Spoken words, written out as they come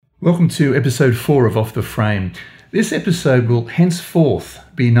Welcome to episode 4 of Off the Frame. This episode will henceforth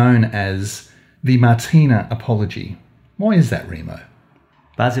be known as the Martina apology. Why is that, Remo?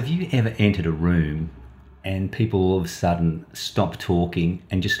 Buzz, have you ever entered a room and people all of a sudden stop talking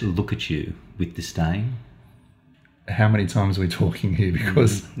and just look at you with disdain? How many times are we talking here?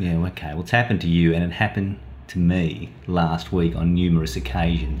 Because Well, it's happened to you and it happened to me last week on numerous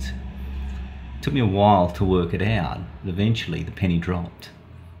occasions. It took me a while to work it out, but eventually the penny dropped.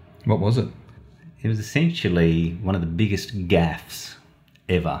 What was it? It was essentially one of the biggest gaffes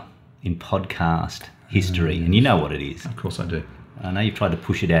ever in podcast history, and you know what it is. Of course I do. I know you've tried to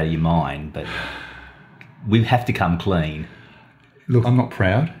push it out of your mind, but we have to come clean. Look, I'm not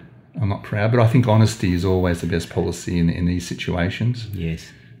proud, but I think honesty is always the best policy in these situations.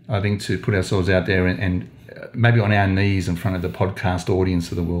 Yes. I think to put ourselves out there and maybe on our knees in front of the podcast audience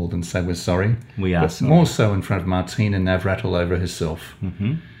of the world and say we're sorry. We are but sorry. More so in front of Martina Navratilova herself.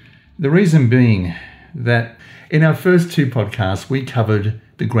 Mm-hmm. The reason being that in our first 2 podcasts, we covered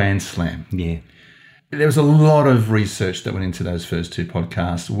the Grand Slam. Yeah. There was a lot of research that went into those first 2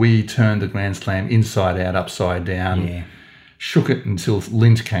 podcasts. We turned the Grand Slam inside out, upside down, shook it until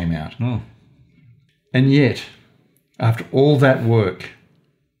lint came out. Oh. And yet, after all that work,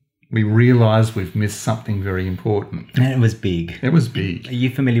 we realised we've missed something very important. And it was big. It was big. Are you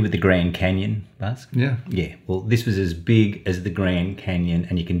familiar with the Grand Canyon, Buzz? Yeah. Yeah. Well, this was as big as the Grand Canyon,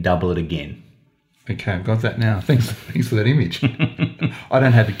 and you can double it again. Okay, I've got that now. Thanks for that image. I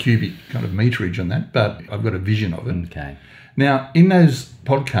don't have a cubic kind of meterage on that, but I've got a vision of it. Okay. Now, in those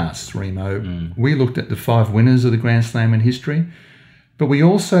podcasts, Remo, we looked at the 5 winners of the Grand Slam in history, but we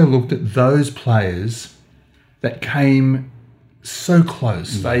also looked at those players that came so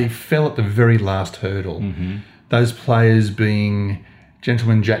close. Yeah. They fell at the very last hurdle. Mm-hmm. Those players being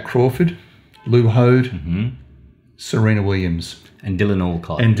gentleman Jack Crawford, Lou Hode, Serena Williams. And Dylan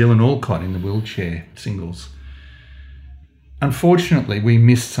Alcott. And Dylan Alcott in the wheelchair singles. Unfortunately, we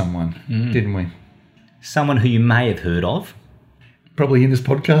missed someone, didn't we? Someone who you may have heard of. Probably in this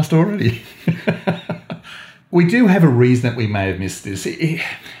podcast already. We do have a reason that we may have missed this.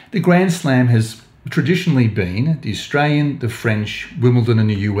 The Grand Slam has traditionally been the Australian, the French, Wimbledon and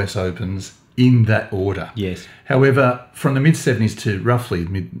the US Opens in that order. Yes. However, from the mid-70s to roughly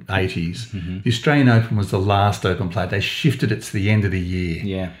mid-80s, the Australian Open was the last Open played. They shifted it to the end of the year.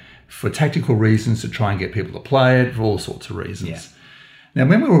 Yeah. For tactical reasons, to try and get people to play it, for all sorts of reasons. Yeah. Now,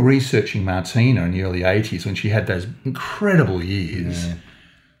 when we were researching Martina in the early 80s, when she had those incredible years,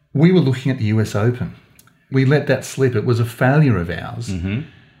 we were looking at the US Open. We let that slip. It was a failure of ours. Mm-hmm.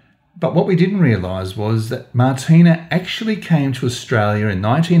 But what we didn't realise was that Martina actually came to Australia in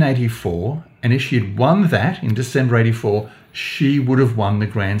 1984, and if she had won that in December 84, she would have won the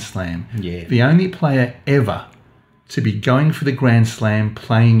Grand Slam. Yeah. The only player ever to be going for the Grand Slam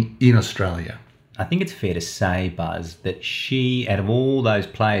playing in Australia. I think it's fair to say, Buzz, that she, out of all those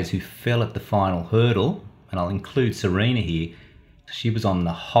players who fell at the final hurdle, and I'll include Serena here, she was on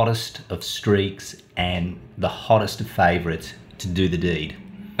the hottest of streaks and the hottest of favourites to do the deed.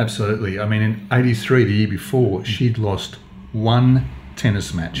 Absolutely. I mean, in 83, the year before, she'd lost 1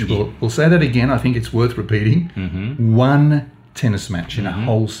 tennis match. Yeah. We'll say that again. I think it's worth repeating. 1 tennis match in a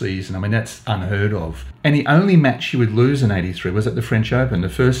whole season. I mean, that's unheard of. And the only match she would lose in 83 was at the French Open, the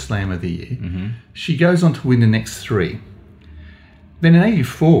first slam of the year. She goes on to win the next 3. Then in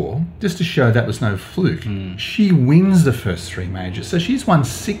 84, just to show that was no fluke, she wins the first 3 majors. So she's won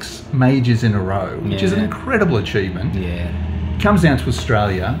 6 majors in a row, which is an incredible achievement. Yeah. Comes down to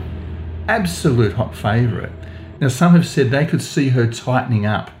Australia, absolute hot favourite. Now, some have said they could see her tightening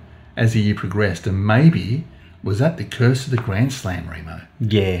up as the year progressed, and maybe was that the curse of the Grand Slam, Remo?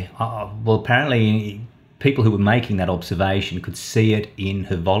 Yeah. Well, apparently people who were making that observation could see it in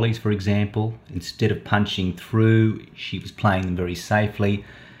her volleys, for example. Instead of punching through, she was playing them very safely.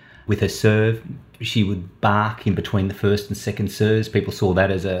 With her serve, she would bark in between the first and second serves. People saw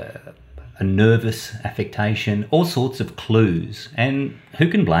that as a nervous affectation, all sorts of clues. And who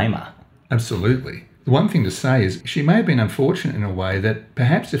can blame her? Absolutely. The one thing to say is she may have been unfortunate in a way that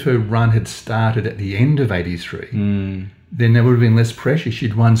perhaps if her run had started at the end of 83, then there would have been less pressure.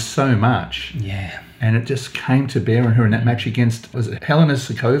 She'd won so much. Yeah. And it just came to bear on her in that match against, was it Helena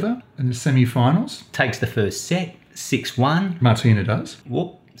Sukova in the semi-finals? Takes the first set, 6-1. Martina does.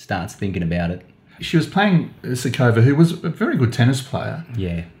 Whoop, starts thinking about it. She was playing Sukova, who was a very good tennis player.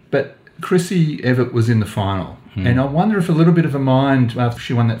 Yeah. But Chrissy Evert was in the final. And I wonder if a little bit of a mind after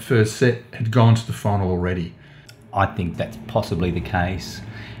she won that first set had gone to the final already. I think that's possibly the case.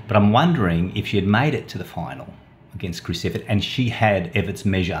 But I'm wondering if she had made it to the final against Chris Evert and she had Evert's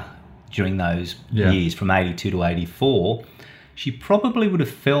measure during those years from 82 to 84, she probably would have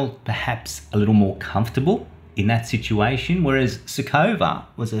felt perhaps a little more comfortable in that situation, whereas Sukova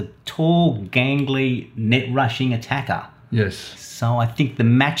was a tall, gangly, net-rushing attacker. Yes. So I think the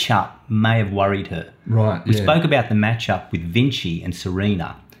matchup may have worried her. Right, We spoke about the matchup with Vinci and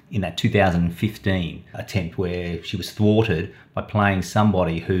Serena in that 2015 attempt where she was thwarted by playing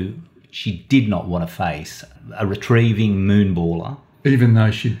somebody who she did not want to face, a retrieving moonballer. Even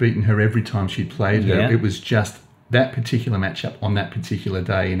though she'd beaten her every time she'd played her, it was just that particular matchup on that particular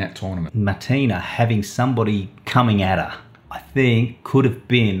day in that tournament. Martina having somebody coming at her, I think, could have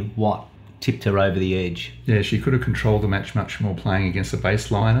been what tipped her over the edge. Yeah, she could have controlled the match much more playing against a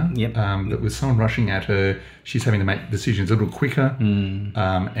baseliner. Yep. But with someone rushing at her, she's having to make decisions a little quicker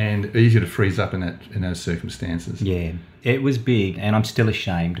and easier to freeze up in those circumstances. Yeah, it was big, and I'm still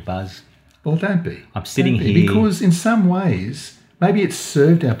ashamed, Buzz. Well, don't be. I'm sitting here because in some ways, maybe it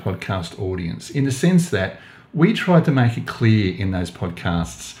served our podcast audience in the sense that we tried to make it clear in those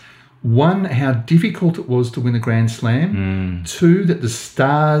podcasts, one, how difficult it was to win a Grand Slam. Two, that the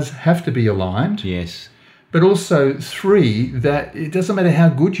stars have to be aligned. Yes. But also, three, that it doesn't matter how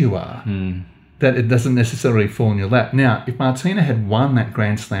good you are, that it doesn't necessarily fall in your lap. Now, if Martina had won that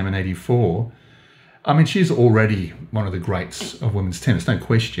Grand Slam in 84, I mean, she's already one of the greats of women's tennis, no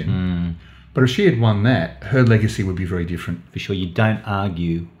question. But if she had won that, her legacy would be very different. For sure, you don't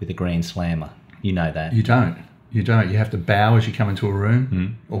argue with a Grand Slammer. You know that. You don't. You have to bow as you come into a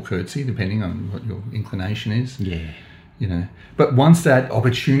room, or curtsy, depending on what your inclination is. Yeah. You know. But once that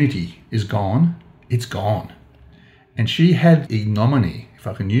opportunity is gone, it's gone. And she had ignominy, if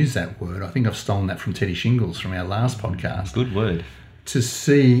I can use that word. I think I've stolen that from Teddy Shingles from our last podcast. Good word. To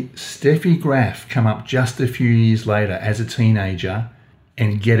see Steffi Graf come up just a few years later as a teenager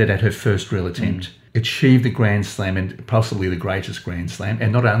and get it at her first real attempt. Achieve the Grand Slam, and possibly the greatest Grand Slam,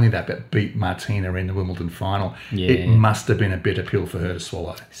 and not only that, but beat Martina in the Wimbledon final. Yeah. It must have been a bitter pill for her to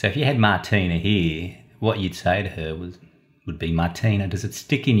swallow. So if you had Martina here, what you'd say to her would be, Martina, does it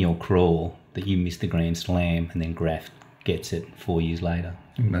stick in your craw that you missed the Grand Slam and then Graf gets it 4 years later?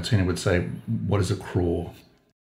 And Martina would say, what is a craw?